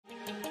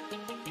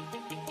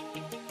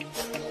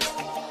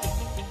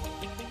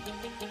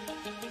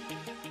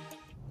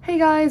Hey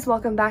guys,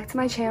 welcome back to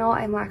my channel.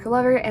 I'm Lacquer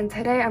Lover, and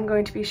today I'm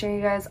going to be showing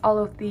you guys all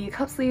of the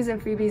cup sleeves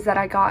and freebies that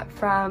I got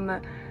from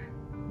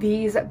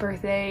these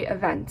birthday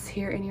events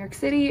here in New York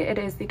City. It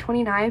is the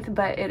 29th,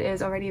 but it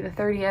is already the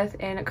 30th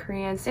in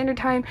Korean Standard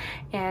Time,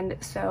 and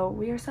so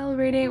we are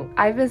celebrating.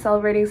 I've been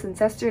celebrating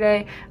since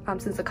yesterday,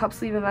 since the cup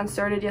sleeve event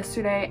started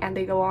yesterday, and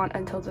they go on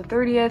until the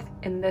 30th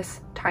in this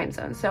time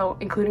zone, so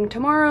including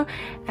tomorrow.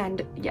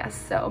 And yes,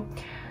 so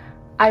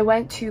I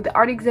went to the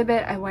art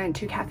exhibit, I went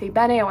to Caffe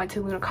Bene, I went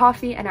to Lindo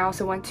Coffee, and I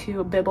also went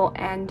to Bibble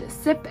and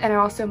Sip, and I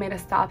also made a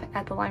stop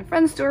at the Line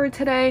Friends store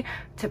today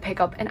to pick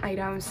up an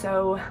item.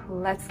 So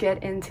let's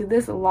get into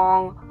this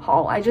long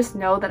haul. I just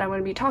know that I'm going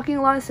to be talking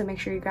a lot, so make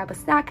sure you grab a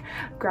snack,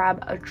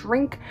 grab a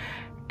drink,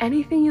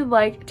 anything you'd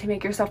like to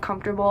make yourself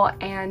comfortable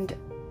and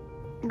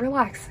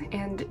relax.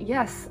 And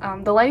yes,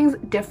 the lighting's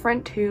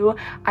different too.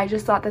 I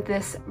just thought that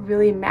this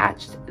really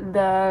matched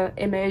the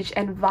image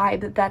and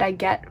vibe that I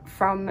get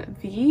from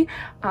V,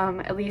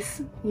 at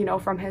least, you know,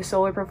 from his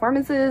solo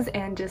performances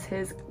and just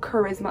his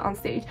charisma on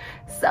stage.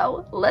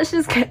 So let's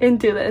just get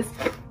into this.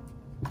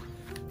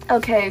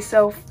 Okay,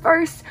 so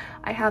first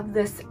I have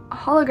this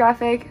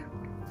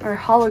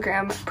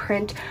hologram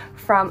print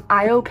from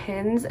IO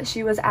Pins.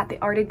 She was at the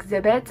art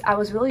exhibit. I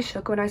was really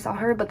shook when I saw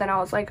her, but then I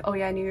was like, oh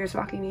yeah, New Year's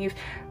Rocking Eve,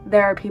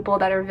 there are people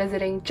that are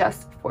visiting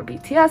just for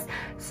BTS,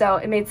 so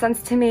it made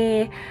sense to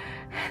me.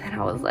 And then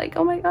I was like,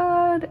 oh my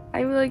god,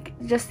 I would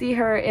like just see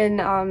her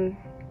in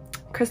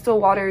Crystal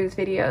Waters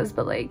videos,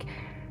 but like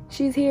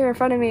she's here in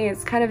front of me.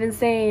 It's kind of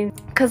insane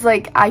because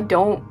like I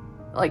don't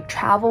like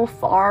travel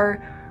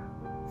far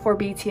for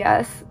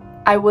BTS.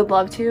 I would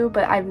love to,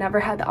 but I've never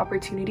had the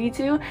opportunity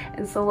to,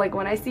 and so like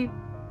when I see,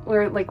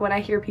 or like when I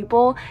hear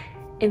people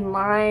in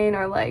line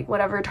or like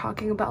whatever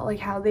talking about like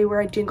how they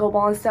wear a jingle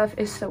ball and stuff,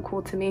 is so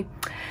cool to me.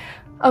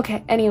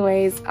 Okay,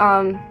 anyways,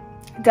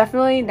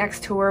 definitely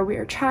next tour we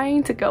are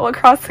trying to go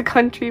across the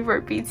country for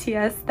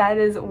BTS. That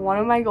is one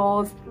of my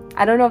goals.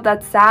 I don't know if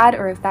that's sad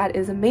or if that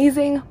is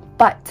amazing,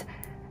 but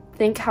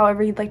think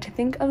however you'd like to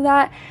think of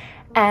that.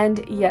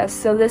 And yes,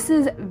 so this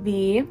is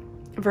the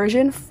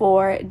version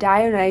 4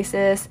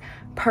 Dionysus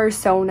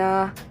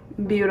Persona.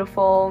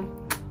 Beautiful,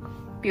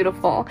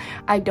 beautiful.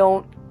 I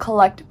don't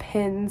collect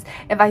pins.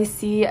 If I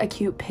see a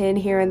cute pin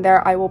here and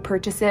there, I will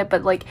purchase it,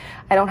 but like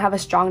I don't have a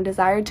strong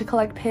desire to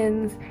collect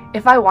pins.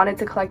 If I wanted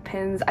to collect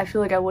pins, I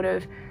feel like I would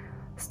have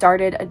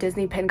started a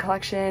Disney pin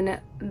collection,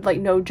 like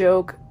no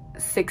joke,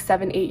 6,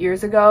 7, 8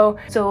 years ago.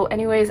 So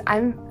anyways,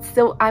 I'm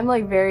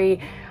like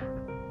very,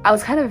 I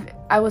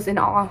was in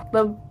awe.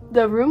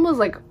 The room was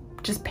like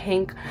just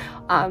pink.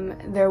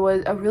 There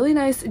was a really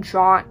nice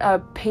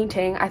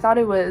painting. I thought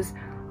it was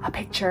a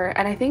picture,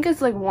 and I think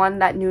it's like one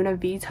that Nuna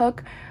V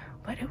took,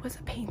 but it was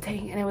a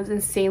painting and it was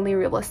insanely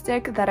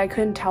realistic that I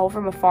couldn't tell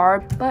from afar.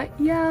 But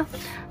yeah,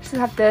 just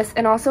have this,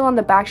 and also on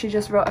the back she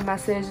just wrote a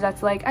message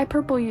that's like, I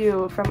purple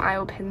you, from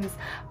IO Pins,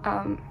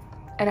 and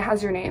it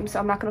has your name, so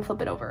I'm not gonna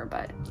flip it over.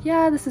 But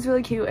yeah, this is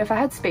really cute. If I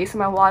had space on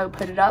my wall, I would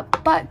put it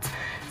up, but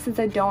since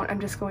I don't,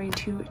 I'm just going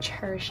to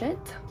cherish it.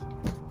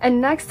 And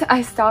next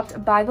I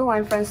stopped by the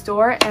Line Friends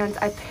store and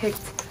I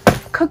picked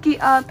Cookie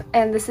up,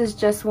 and this is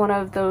just one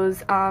of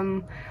those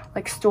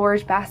like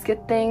storage basket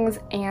things,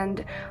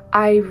 and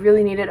I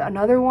really needed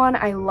another one.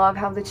 I love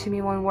how the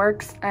Timmy one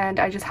works, and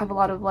I just have a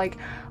lot of like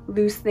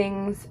loose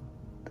things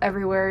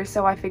everywhere,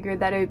 so I figured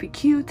that it would be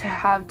cute to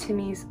have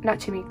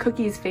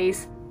Cookie's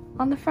face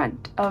on the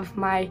front of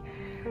my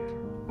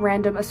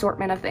random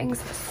assortment of things.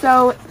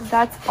 So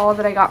that's all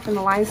that I got from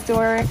the Line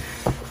store.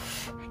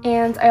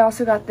 And I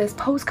also got this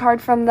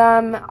postcard from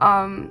them.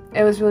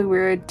 It was really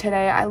weird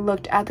today. I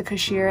looked at the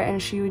cashier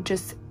and she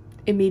just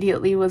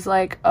immediately was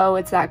like, oh,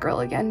 it's that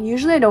girl again.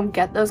 Usually I don't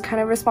get those kind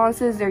of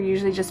responses. They're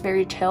usually just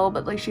very chill,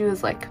 but like she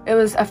was like, it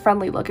was a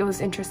friendly look. It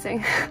was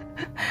interesting.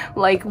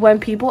 Like when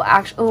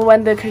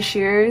the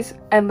cashiers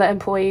and the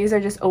employees are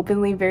just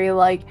openly very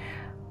like,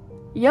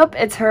 yep,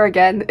 it's her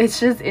again.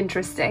 It's just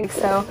interesting.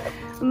 So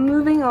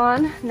moving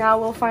on, now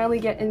we'll finally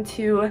get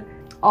into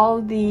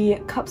all the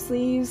cup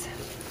sleeves.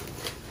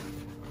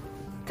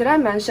 Did I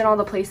mention all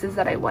the places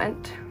that I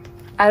went?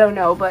 I don't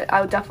know, but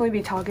I would definitely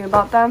be talking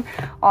about them.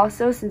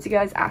 Also, since you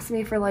guys asked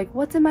me for like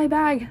what's in my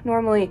bag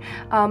normally,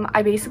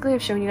 I basically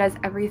have shown you guys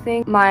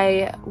everything.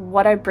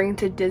 What I bring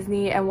to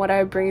Disney and what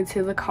I bring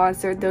to the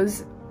concert,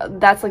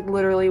 that's like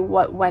literally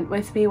what went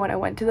with me when I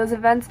went to those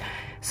events.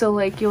 So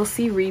like you'll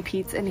see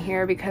repeats in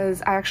here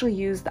because I actually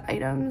use the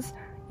items,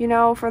 you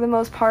know, for the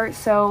most part.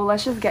 So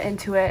let's just get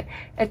into it.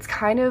 It's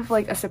kind of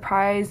like a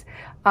surprise,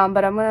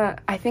 but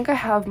I think I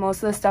have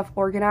most of the stuff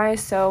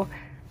organized, so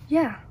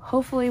yeah,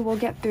 hopefully we'll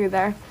get through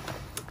there.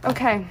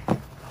 Okay,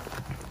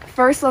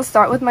 first let's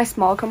start with my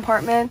small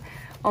compartment.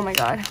 Oh my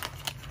god.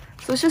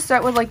 So let's just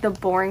start with like the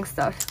boring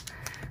stuff.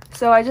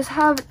 So I just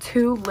have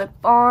 2 lip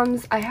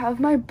balms. I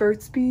have my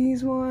Burt's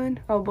Bees one.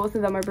 Oh, both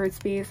of them are Burt's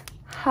Bees.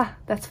 Ha,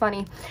 that's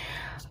funny.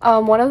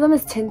 One of them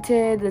is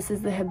tinted. This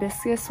is the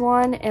hibiscus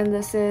one, and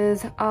this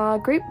is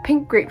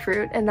pink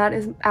grapefruit, and that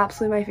is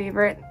absolutely my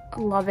favorite.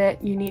 love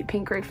it. You need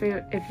pink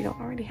grapefruit if you don't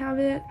already have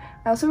it.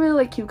 I also really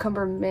like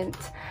cucumber mint,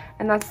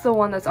 and that's the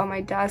one that's on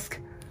my desk.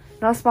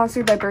 Not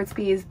sponsored by Burt's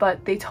Bees,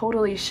 but they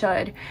totally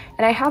should.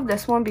 And I have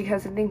this one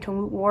because I think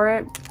Taehyung wore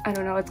it. I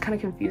don't know, it's kind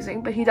of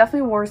confusing, but he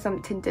definitely wore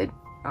some tinted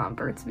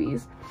Burt's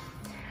Bees.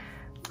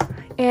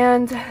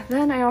 And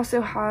then I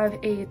also have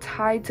a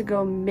TAE TAE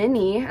TAE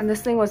mini, and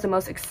this thing was the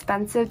most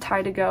expensive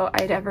TAE TAE TAE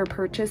I'd ever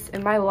purchased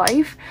in my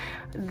life.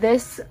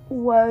 This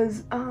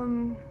was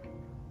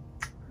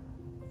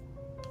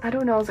I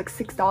don't know, it was like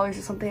 $6 or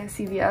something at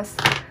CVS.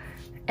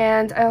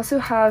 And I also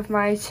have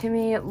my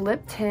Timmy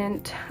lip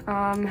tint,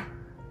 and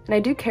I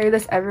do carry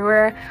this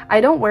everywhere.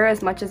 I don't wear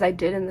as much as I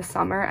did in the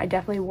summer. I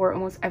definitely wore it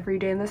almost every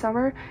day in the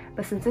summer,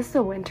 but since it's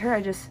the winter,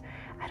 I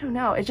don't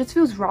know, it just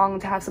feels wrong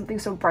to have something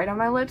so bright on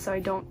my lips, so I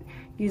don't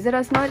use it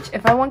as much.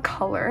 If I want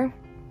color,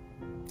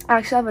 I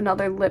actually have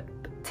another lip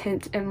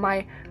tint in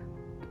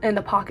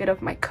the pocket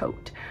of my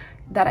coat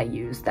that I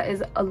use that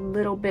is a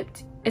little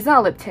bit, it's not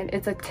a lip tint,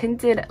 it's a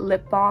tinted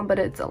lip balm, but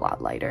it's a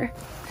lot lighter.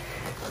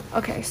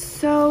 Okay,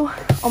 so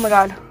oh my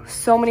god,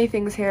 so many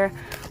things here.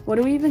 What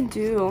do we even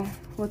do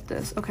with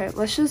this? Okay,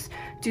 let's just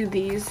do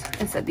these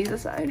and set these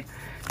aside.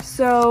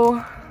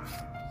 So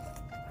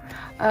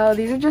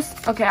these are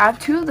just, okay, I have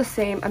two of the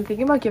same. I'm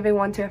thinking about giving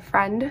one to a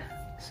friend,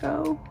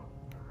 so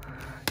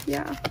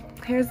yeah.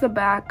 Here's the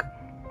back.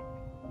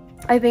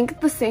 I think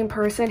the same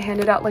person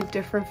handed out like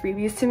different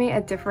freebies to me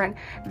at different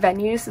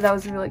venues, so that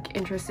was really like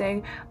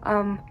interesting.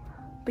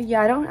 But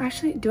yeah, I don't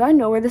actually, do I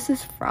know where this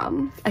is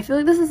from? I feel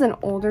like this is an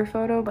older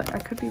photo, but I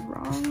could be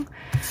wrong.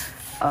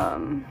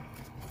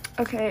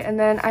 Okay, and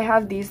then I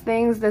have these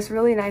things. This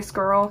really nice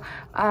girl,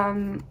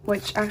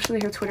 which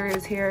actually her Twitter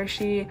is here.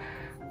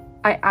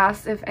 I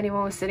asked if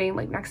anyone was sitting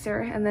like next to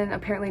her, and then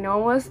apparently no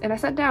one was, and I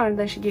sat down, and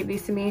then she gave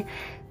these to me.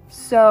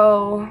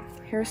 So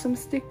here's some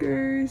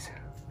stickers.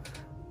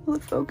 Will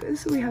it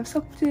focus? We have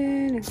sucked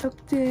in and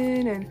sucked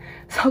in and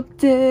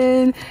sucked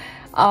in.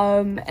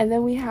 And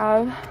then we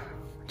have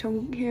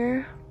Jung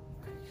here,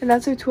 and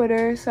that's her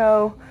Twitter,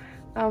 so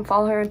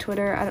follow her on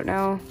Twitter. I don't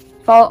know,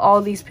 follow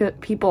all these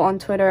people on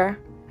Twitter.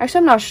 Actually,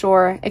 I'm not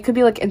sure, it could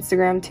be like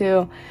Instagram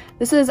too.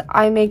 This is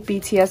I make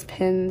BTS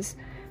pins,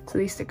 so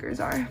these stickers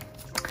are.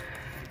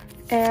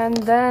 And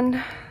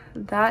then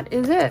that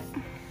is it.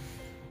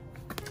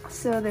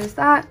 So there's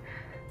that.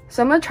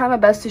 So I'm gonna try my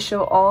best to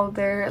show all of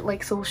their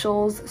like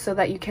socials so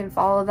that you can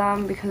follow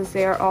them, because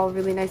they are all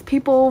really nice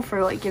people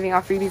for like giving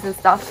out freebies and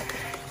stuff.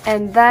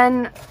 And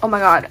then, oh my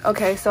god,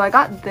 okay, so I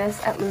got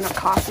this at Luna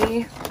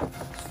Coffee.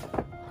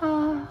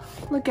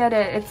 Look at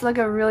it. It's like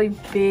a really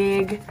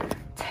big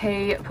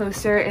TAE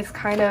poster. It's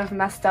kind of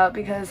messed up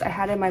because I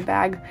had it in my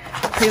bag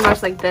pretty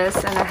much like this,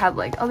 and I had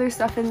like other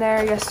stuff in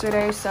there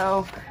yesterday,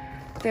 so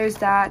there's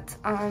that.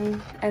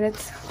 And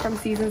it's from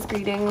Season's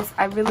Greetings.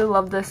 I really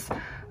love this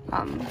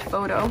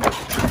photo.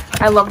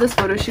 I love this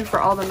photo shoot for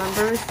all the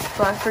members,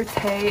 but for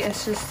TAE,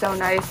 it's just so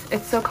nice.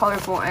 It's so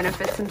colorful and it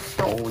fits him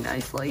so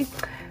nicely.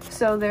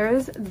 So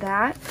there's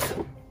that.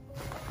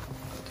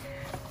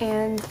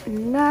 And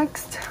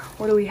next,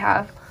 what do we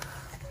have?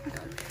 Oh my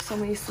god, there's so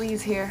many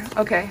sleeves here.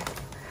 Okay,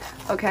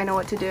 I know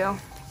what to do.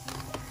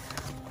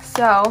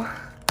 So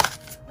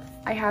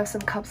I have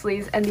some cup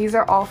sleeves, and these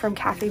are all from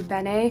Caffe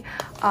Bene.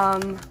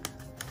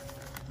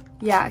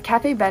 Yeah,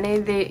 Caffe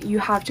Bene, you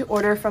have to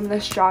order from the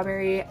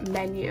strawberry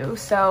menu.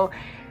 So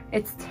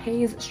it's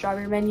TAE's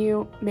strawberry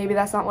menu. Maybe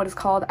that's not what it's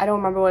called. I don't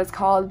remember what it's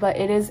called, but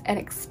it is an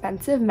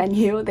expensive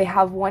menu. They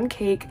have one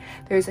cake.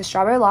 There's a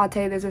strawberry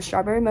latte. There's a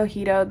strawberry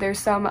mojito. There's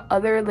some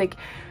other like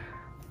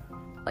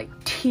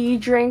tea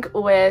drink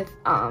with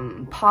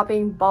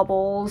popping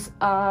bubbles.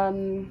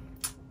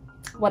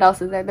 What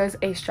else is there? There's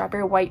a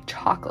strawberry white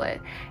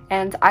chocolate,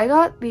 and I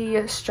got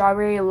the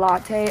strawberry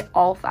latte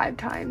all 5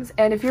 times.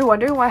 And if you're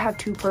wondering why I have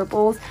 2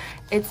 purples,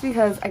 it's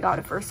because I got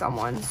it for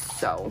someone,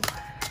 so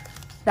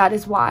that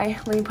is why.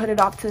 Let me put it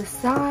off to the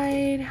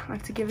side. I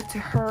have to give it to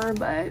her,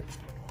 but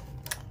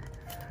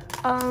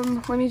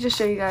let me just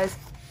show you guys.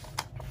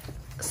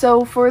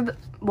 So for the,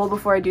 well,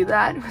 before I do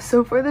that,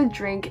 so for the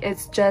drink,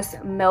 it's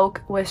just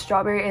milk with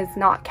strawberry. It's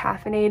not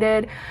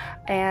caffeinated,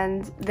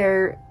 and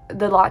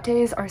the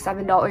lattes are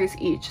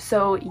 $7 each.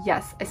 So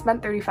yes, I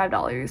spent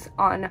 $35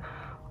 on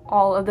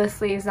all of the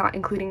sleeves, not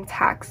including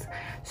tax.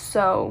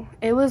 So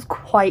it was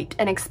quite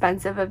an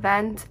expensive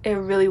event. It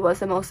really was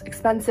the most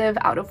expensive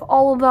out of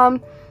all of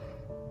them.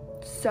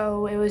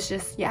 So it was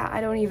just, yeah,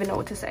 I don't even know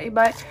what to say.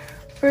 But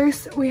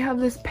first we have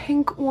this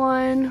pink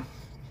one.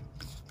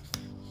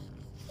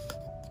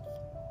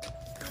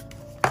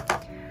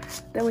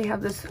 Then we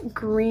have this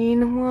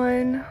green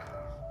one.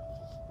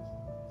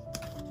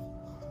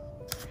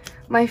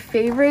 My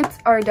favorites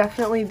are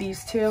definitely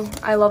these two.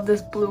 I love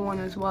this blue one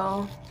as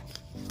well.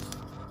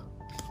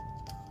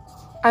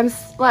 I'm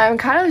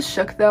kind of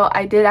shook though.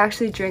 I did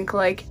actually drink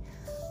like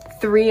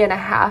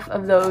 3.5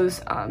 of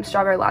those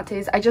strawberry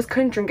lattes. I just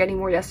couldn't drink any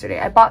more yesterday.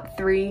 I bought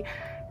 3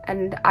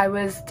 and I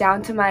was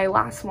down to my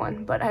last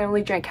one, but I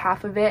only drank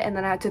half of it and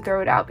then I had to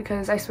throw it out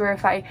because I swear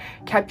if I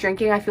kept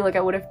drinking I feel like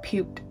I would have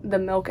puked the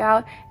milk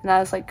out, and that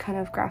was like kind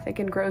of graphic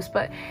and gross,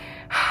 but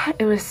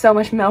it was so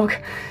much milk.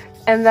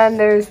 And then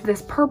there's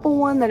this purple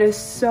one that is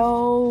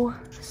so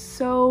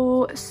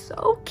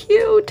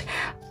cute.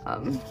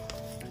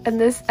 And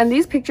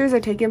these pictures are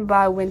taken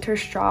by Winter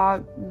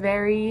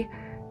Strawberry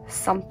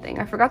something.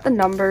 I forgot the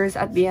numbers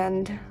at the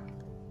end.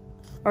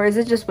 Or is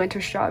it just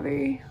Winter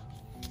Strawberry?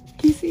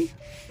 Can you see?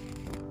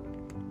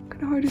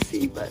 Kind of hard to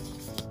see, but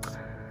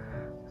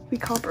we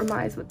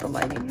compromise with the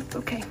lighting. It's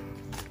okay.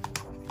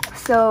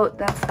 So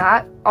that's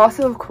that.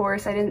 Also, of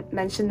course, I didn't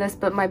mention this,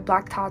 but my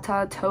black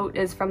Tata tote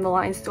is from the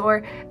Line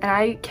store, and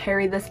I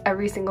carry this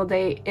every single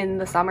day in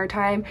the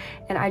summertime,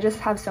 and I just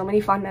have so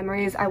many fun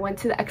memories. I went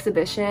to the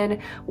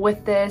exhibition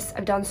with this.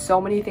 I've done so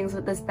many things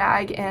with this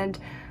bag, and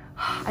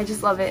I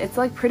just love it. It's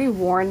like pretty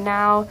worn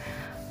now,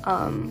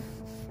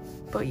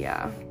 but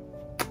yeah.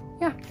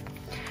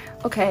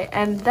 Okay,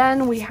 and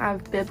then we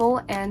have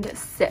Bibble and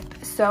Sip.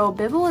 So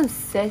Bibble and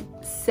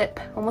Sip,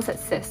 almost at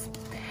Sis.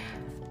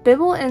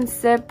 Bibble and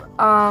Sip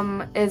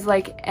is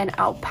like an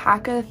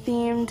alpaca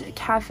themed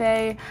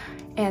cafe,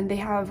 and they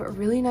have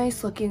really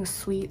nice looking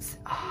sweets.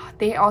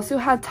 They also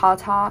had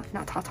Taehyung,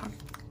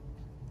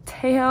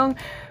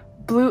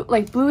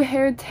 blue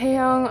haired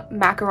Taehyung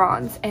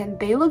macarons, and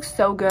they look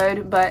so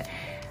good, but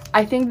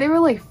I think they were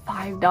like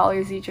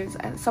 $5 each or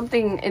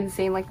something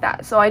insane like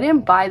that. So I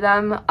didn't buy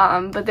them,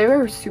 but they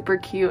were super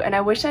cute, and I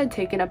wish I had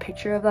taken a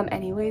picture of them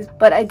anyways.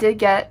 But I did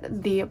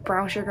get the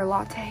brown sugar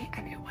latte,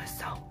 and it was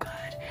so good.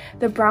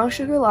 The brown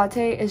sugar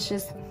latte is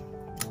just,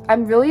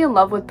 I'm really in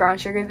love with brown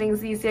sugar things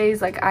these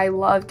days. Like, I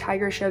love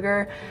Tiger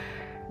Sugar,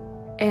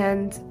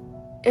 and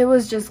it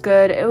was just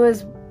good. It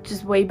was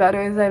just way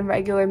better than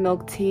regular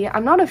milk tea.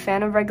 I'm not a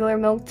fan of regular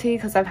milk tea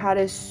because I've had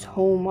it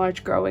so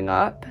much growing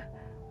up.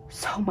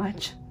 So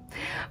much.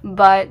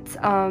 But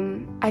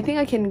I think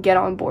I can get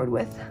on board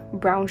with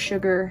brown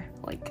sugar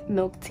like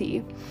milk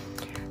tea.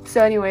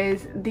 So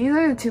anyways, these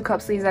are the 2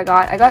 cup sleeves I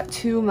got. I got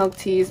 2 milk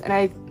teas, and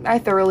I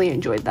thoroughly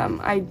enjoyed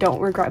them. I don't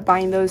regret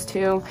buying those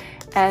 2,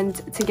 and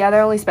together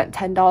I only spent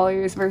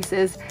 $10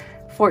 versus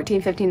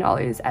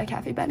 $14-15 at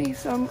Caffe Bene,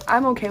 so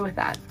I'm okay with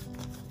that.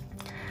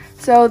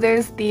 So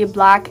there's the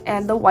black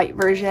and the white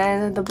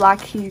version. The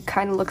black, he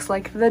kind of looks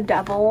like the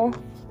devil.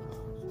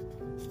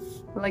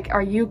 Like,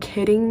 are you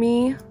kidding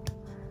me?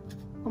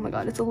 Oh my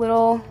god, it's a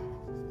little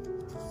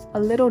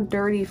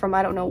dirty from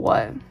I don't know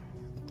what.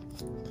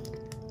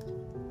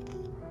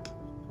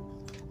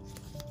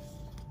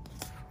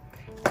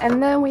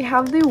 And then we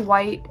have the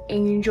white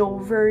angel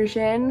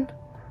version,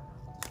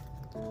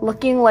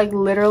 looking like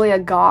literally a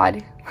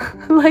god.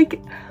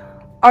 Like,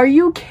 are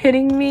you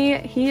kidding me?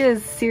 He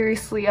is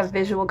seriously a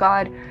visual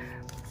god.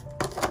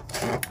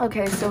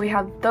 Okay, so we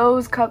have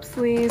those cup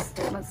sleeves.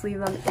 Let's leave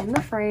them in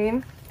the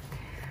frame.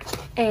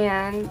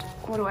 And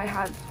what do I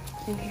have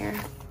in here?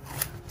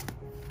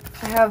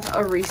 I have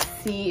a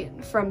receipt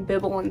from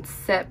Bibble and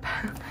Sip.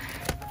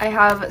 I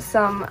have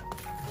some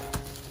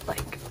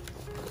like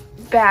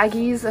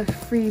baggies of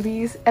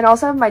freebies, and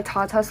also have my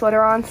Tata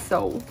sweater on,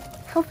 so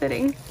how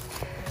fitting.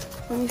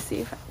 Let me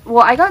see if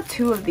well, I got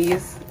 2 of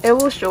these. It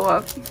will show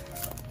up.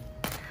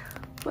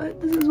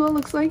 But this is what it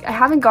looks like. I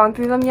haven't gone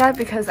through them yet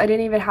because I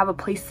didn't even have a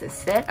place to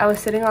sit. I was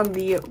sitting on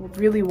the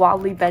really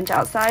wobbly bench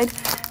outside,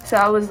 so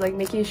I was like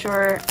making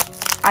sure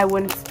I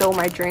wouldn't spill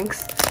my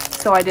drinks,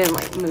 so I didn't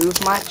like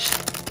move much.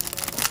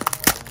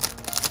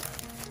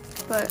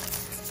 But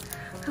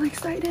I'm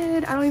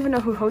excited. I don't even know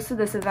who hosted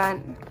this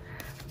event,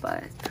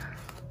 but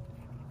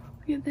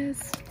look at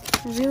this.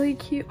 Really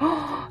cute.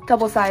 Oh,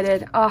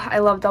 double-sided. Oh, I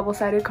love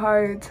double-sided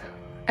cards.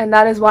 And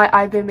that is why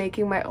I've been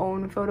making my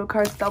own photo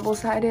cards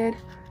double-sided.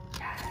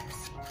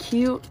 Yes.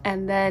 Cute,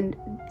 and then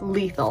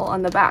lethal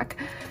on the back.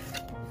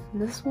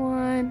 And this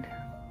one.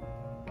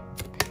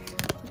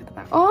 Look at the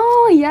back.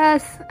 Oh,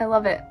 yes. I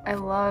love it. I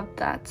love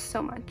that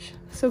so much.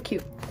 So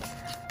cute.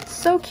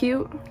 So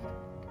cute.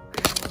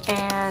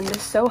 And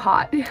so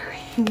hot. I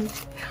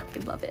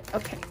love it.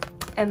 Okay.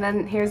 And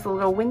then here's the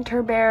little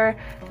winter bear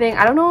thing.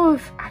 I don't know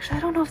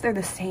if they're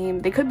the same.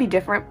 They could be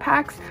different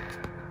packs.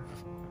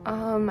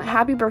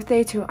 Happy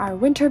birthday to our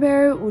winter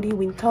bear. 우리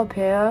winter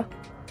bear.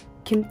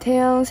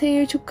 김태형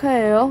생일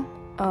축하해요.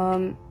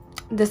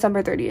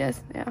 December 30th.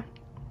 Yeah.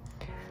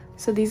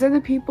 So these are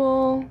the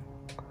people.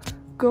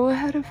 Go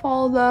ahead and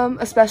follow them,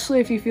 especially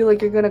if you feel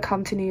like you're gonna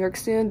come to New York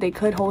soon. They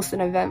could host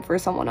an event for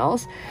someone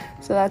else,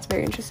 so that's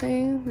very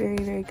interesting. Very,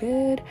 very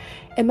good.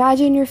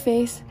 Imagine your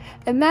face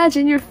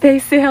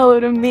say hello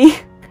to me.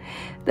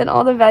 Then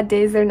all the bad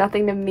days are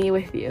nothing to me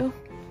with you.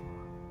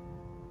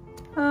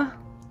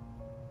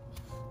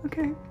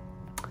 Okay,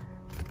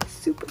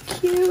 super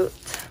cute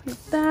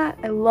like that.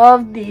 I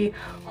love the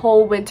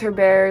whole winter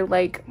bear,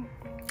 like,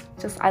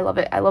 just I love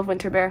it. I love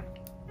winter bear.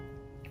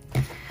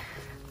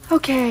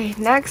 Okay,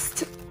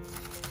 next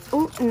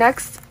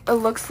it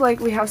looks like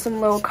we have some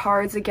little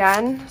cards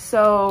again.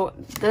 So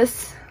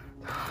this,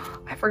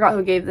 I forgot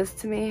who gave this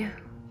to me.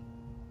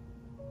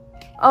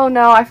 Oh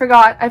no, I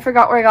forgot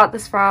where I got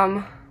this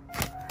from.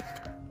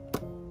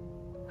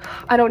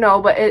 I don't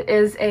know, but it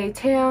is a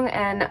Taehyung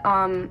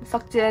and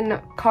sucked in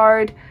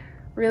card.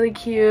 Really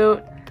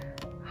cute.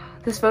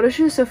 This photo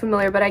shoot is so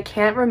familiar, but I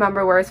can't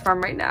remember where it's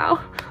from right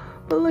now.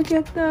 But look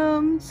at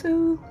them,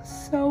 so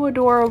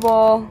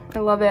adorable. I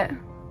love it.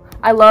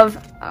 I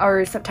love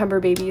our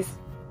September babies.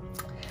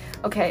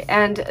 Okay,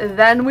 and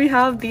then we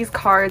have these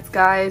cards,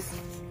 guys.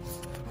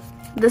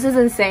 This is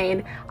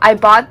insane. I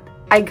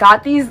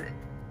got these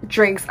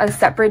drinks on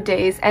separate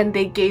days and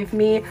they gave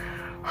me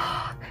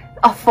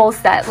a full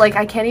set. Like,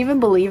 I can't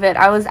even believe it.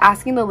 I was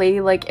asking the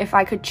lady like if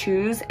I could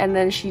choose, and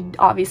then she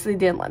obviously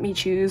didn't let me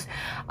choose.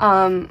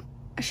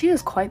 She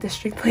is quite the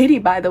strict lady,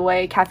 by the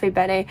way, Caffe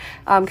Bene,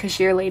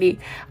 cashier lady.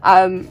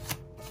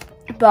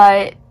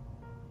 But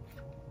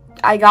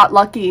I got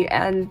lucky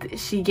and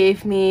she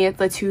gave me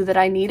the two that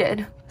I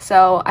needed.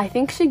 So I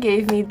think she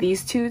gave me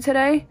these two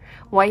today,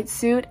 white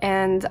suit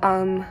and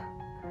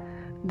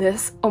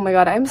this. Oh my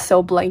god, I'm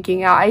so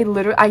blanking out.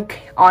 I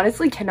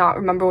honestly cannot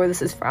remember where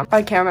this is from.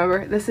 I can't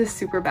remember. This is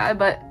super bad,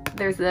 but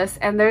there's this,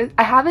 and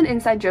I have an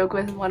inside joke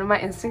with one of my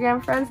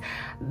Instagram friends.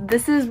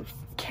 This is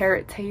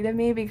carrot tea to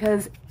me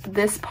because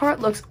this part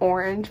looks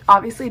orange.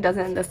 Obviously it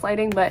doesn't in this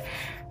lighting, but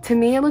to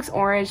me it looks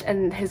orange,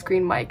 and his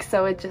green mic,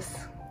 so it just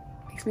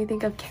makes me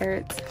think of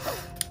carrots.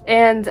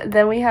 And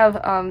then we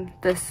have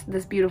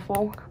this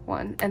beautiful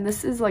one, and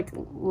this is like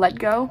Let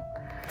Go.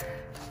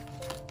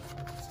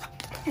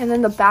 And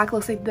then the back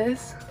looks like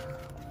this.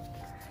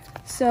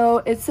 So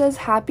it says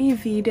Happy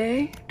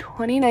V-Day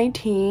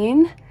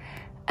 2019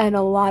 and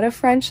a lot of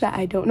French that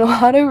I don't know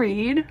how to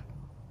read.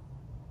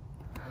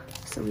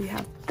 So we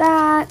have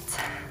that.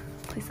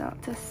 Place that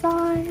up to the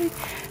side.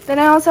 Then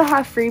I also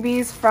have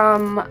freebies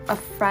from a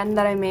friend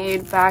that I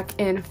made back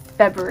in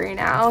February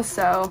now.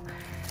 So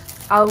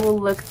I will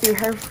look through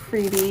her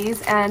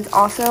freebies, and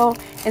also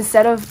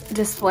instead of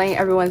displaying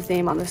everyone's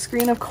name on the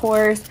screen, of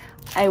course,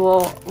 I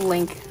will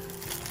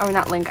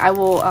I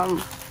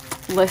will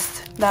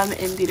list them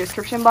in the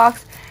description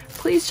box.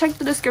 Please check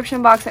the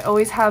description box. I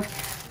always have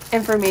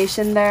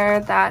information there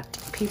that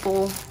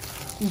people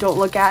don't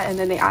look at and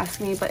then they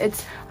ask me, but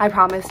it's, I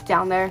promise,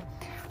 down there.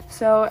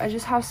 So I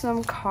just have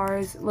some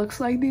cards. Looks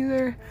like these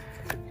are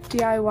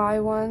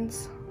DIY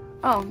ones.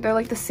 Oh, they're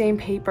like the same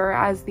paper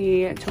as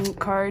the Jungkook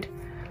card.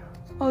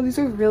 Oh, these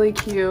are really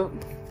cute.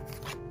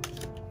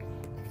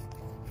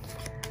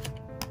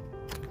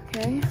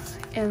 Okay,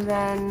 and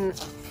then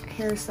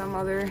here's some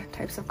other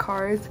types of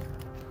cards.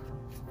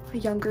 A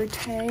younger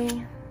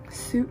Tae,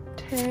 suit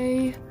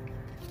Tae,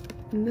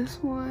 and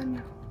this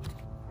one.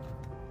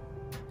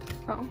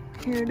 Oh,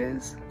 here it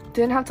is.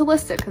 Didn't have to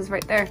list it because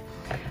right there.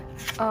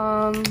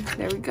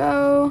 There we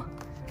go.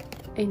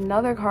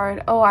 Another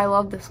card. Oh, I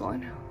love this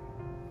one.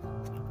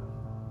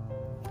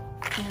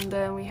 And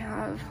then we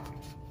have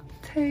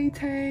Tae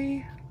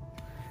Tae.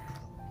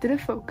 Did it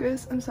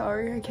focus? I'm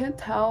sorry, I can't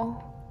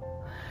tell.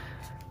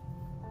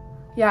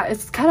 Yeah,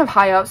 it's kind of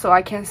high up so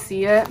I can't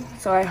see it,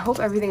 so I hope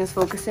everything is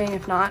focusing.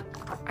 If not,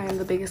 I am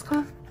the biggest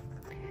clown.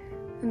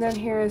 And then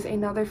here is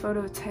another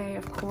photo of Tae,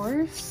 of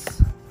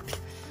course.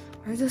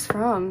 Where's this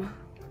from?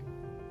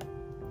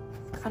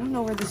 I don't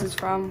know where this is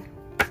from,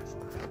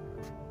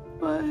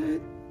 but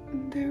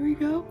there we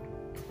go.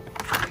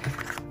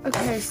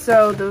 Okay,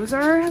 so those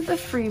are the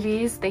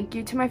freebies. Thank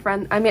you to my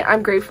friend. I mean,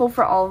 I'm grateful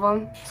for all of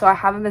them, so I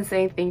haven't been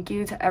saying thank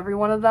you to every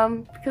one of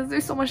them because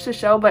there's so much to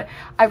show, but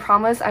I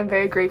promise I'm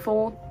very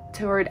grateful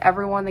toward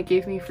everyone that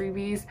gave me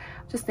freebies.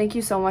 Just thank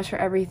you so much for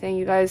everything.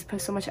 You guys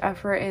put so much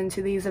effort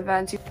into these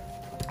events.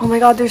 Oh my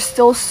god, there's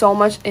still so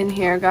much in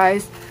here,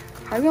 guys.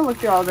 How are we gonna look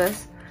through all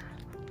this?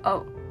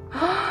 Oh.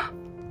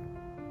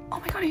 Oh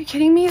my god, are you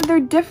kidding me? They're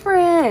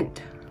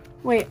different.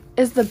 Wait,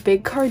 is the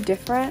big card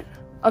different?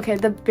 Okay,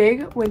 the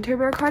big Winter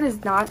Bear card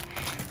is not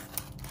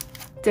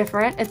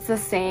different. It's the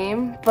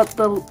same, but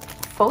the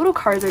photo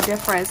cards are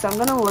different, so I'm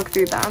gonna look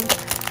through them.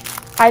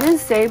 I didn't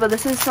say, but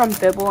this is from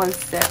Bibble and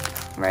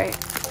Sip, right?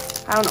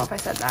 I don't know if I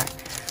said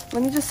that.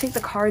 Let me just take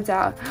the cards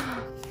out.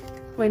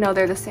 Wait, no,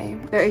 they're the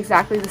same. They're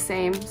exactly the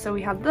same. So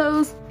we have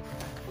those.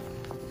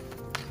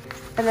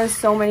 And there's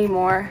so many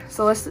more.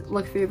 So let's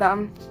look through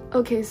them.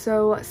 Okay,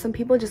 so some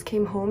people just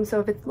came home, so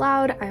if it's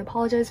loud, I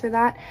apologize for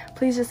that.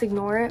 Please just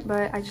ignore it,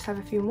 but I just have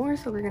a few more,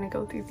 so we're gonna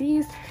go through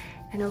these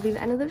and it'll be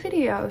the end of the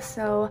video.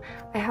 So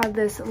I have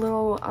this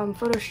little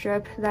photo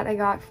strip that I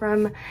got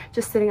from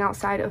just sitting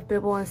outside of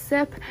Bibble and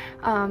Sip.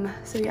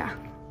 So yeah.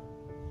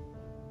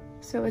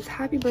 So it's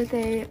happy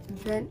birthday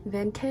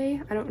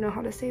Vente. I don't know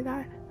how to say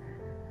that.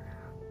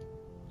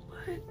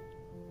 But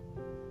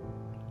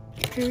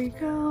here we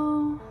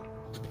go.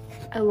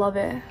 I love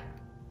it.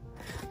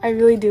 I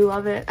really do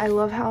love it. I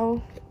love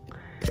how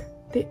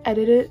they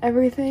edited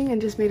everything and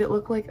just made it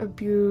look like a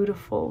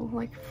beautiful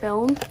like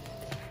film.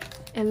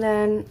 And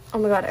then, oh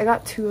my god, I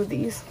got two of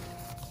these.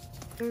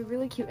 They were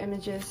really cute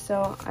images,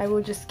 so I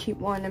will just keep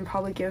one and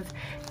probably give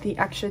the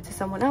extra to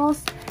someone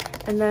else.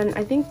 And then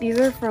I think these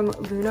are from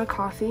Luna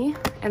Coffee,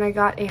 and I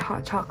got a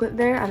hot chocolate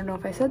there. I don't know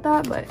if I said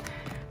that, but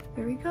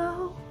there we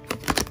go.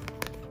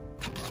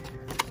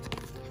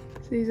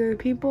 So these are the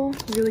people,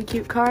 really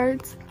cute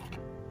cards.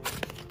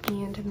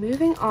 And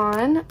moving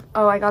on,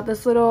 oh, I got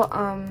this little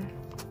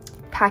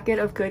packet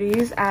of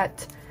goodies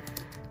at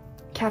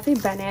Caffe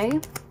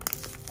Bene,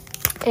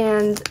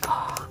 and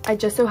I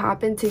just so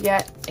happened to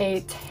get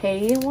a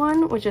TAE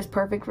one, which is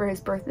perfect for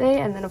his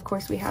birthday. And then of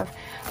course we have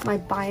my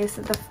bias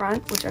at the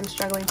front, which I'm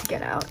struggling to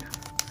get out.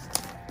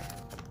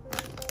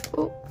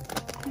 Oh,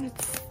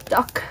 it's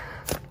stuck.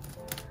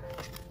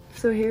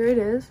 So here it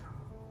is.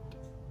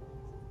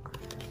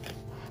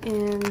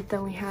 And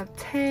then we have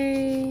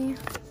TAE,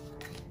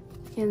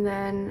 and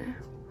then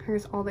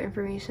here's all the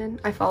information.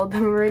 I followed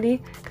them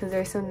already because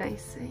they're so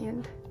nice.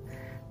 And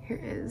here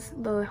is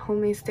the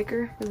homemade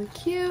sticker, really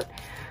cute.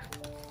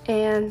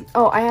 And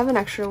oh, I have an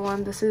extra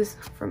one. This is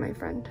for my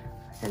friend,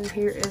 and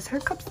here is her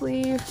cup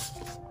sleeve,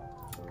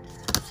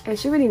 and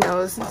she already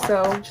knows,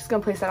 so I'm just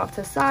gonna place that off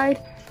to the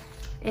side.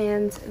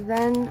 And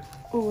then,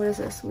 oh, what is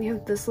this? We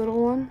have this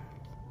little one,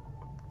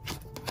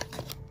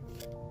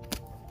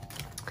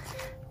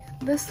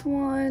 this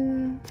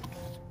one.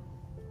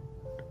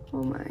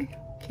 Oh my,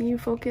 can you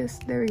focus?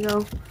 There we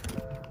go.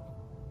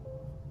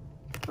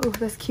 Oh,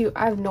 that's cute.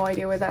 I have no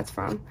idea where that's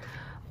from.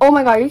 Oh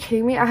my god, are you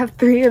kidding me? I have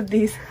 3 of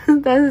these.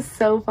 That is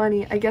so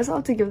funny. I guess I'll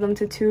have to give them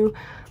to 2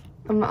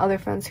 of my other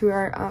friends who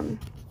are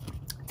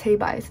TAE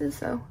biases.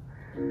 So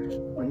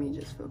let me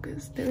just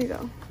focus. There we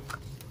go.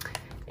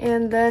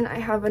 And then I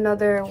have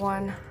another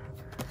one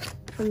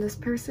from this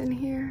person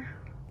here.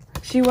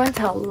 She went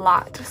to a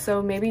lot,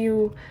 so maybe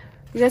you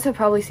guys have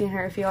probably seen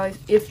her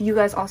if you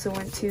guys also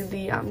went to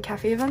the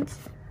cafe events.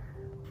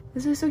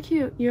 This is so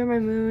cute. You're my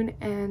moon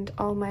and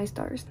all my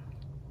stars.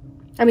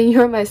 I mean,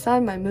 you're my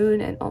sun, my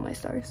moon, and all my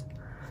stars.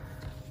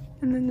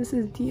 And then this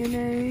is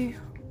DNA.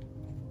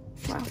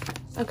 Wow.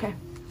 Okay.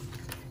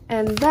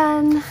 And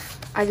then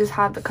I just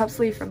have the cup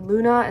sleeve from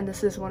Luna, and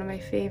this is one of my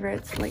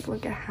favorites. Like,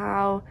 look at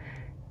how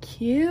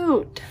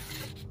cute.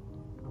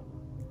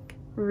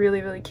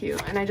 Really, really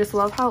cute. And I just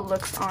love how it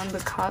looks on the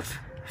cup.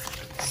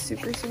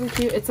 Super, super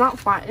cute. It's not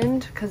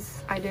flattened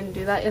because I didn't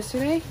do that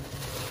yesterday.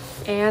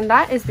 And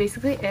that is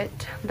basically it.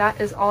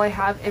 That is all I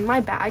have in my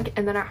bag,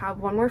 and then I have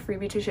one more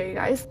freebie to show you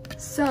guys.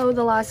 So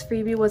the last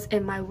freebie was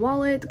in my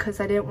wallet because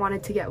I didn't want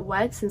it to get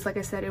wet since, like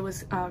I said, it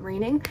was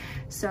raining.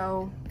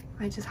 So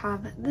I just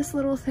have this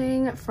little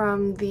thing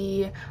from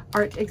the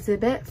art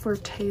exhibit for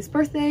Tae's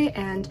birthday,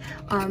 and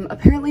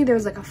apparently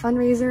there's like a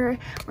fundraiser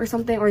or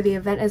something, or the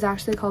event is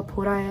actually called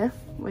보라해,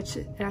 which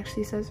it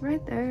actually says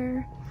right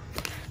there.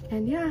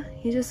 And yeah,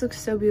 he just looks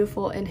so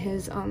beautiful in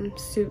his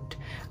suit.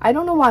 I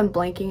don't know why I'm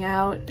blanking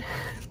out.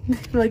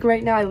 Like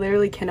right now, I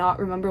literally cannot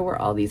remember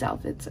where all these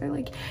outfits are,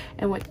 like,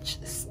 and which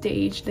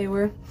stage they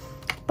were.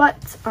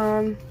 But,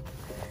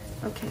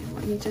 okay,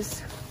 let me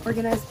just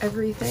organize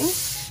everything.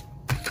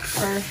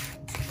 Or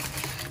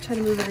try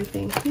to move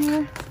everything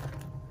here.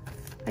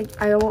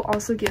 I will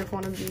also give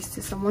one of these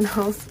to someone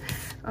else.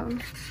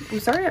 I'm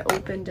sorry I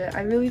opened it.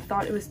 I really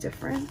thought it was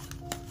different.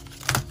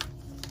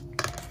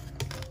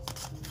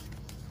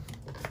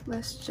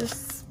 Let's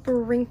just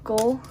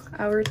sprinkle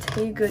our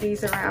TAE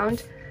goodies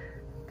around.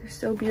 They're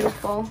so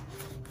beautiful.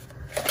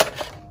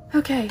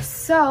 Okay,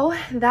 so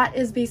that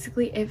is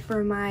basically it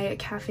for my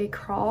cafe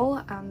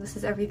crawl. This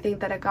is everything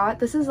that I got.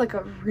 This is like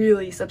a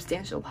really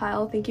substantial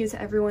pile. Thank you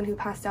to everyone who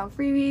passed out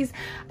freebies.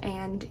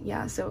 And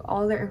yeah, so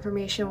all their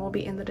information will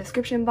be in the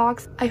description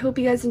box. I hope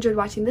you guys enjoyed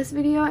watching this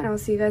video, and I'll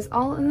see you guys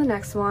all in the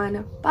next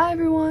one. Bye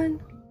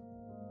everyone!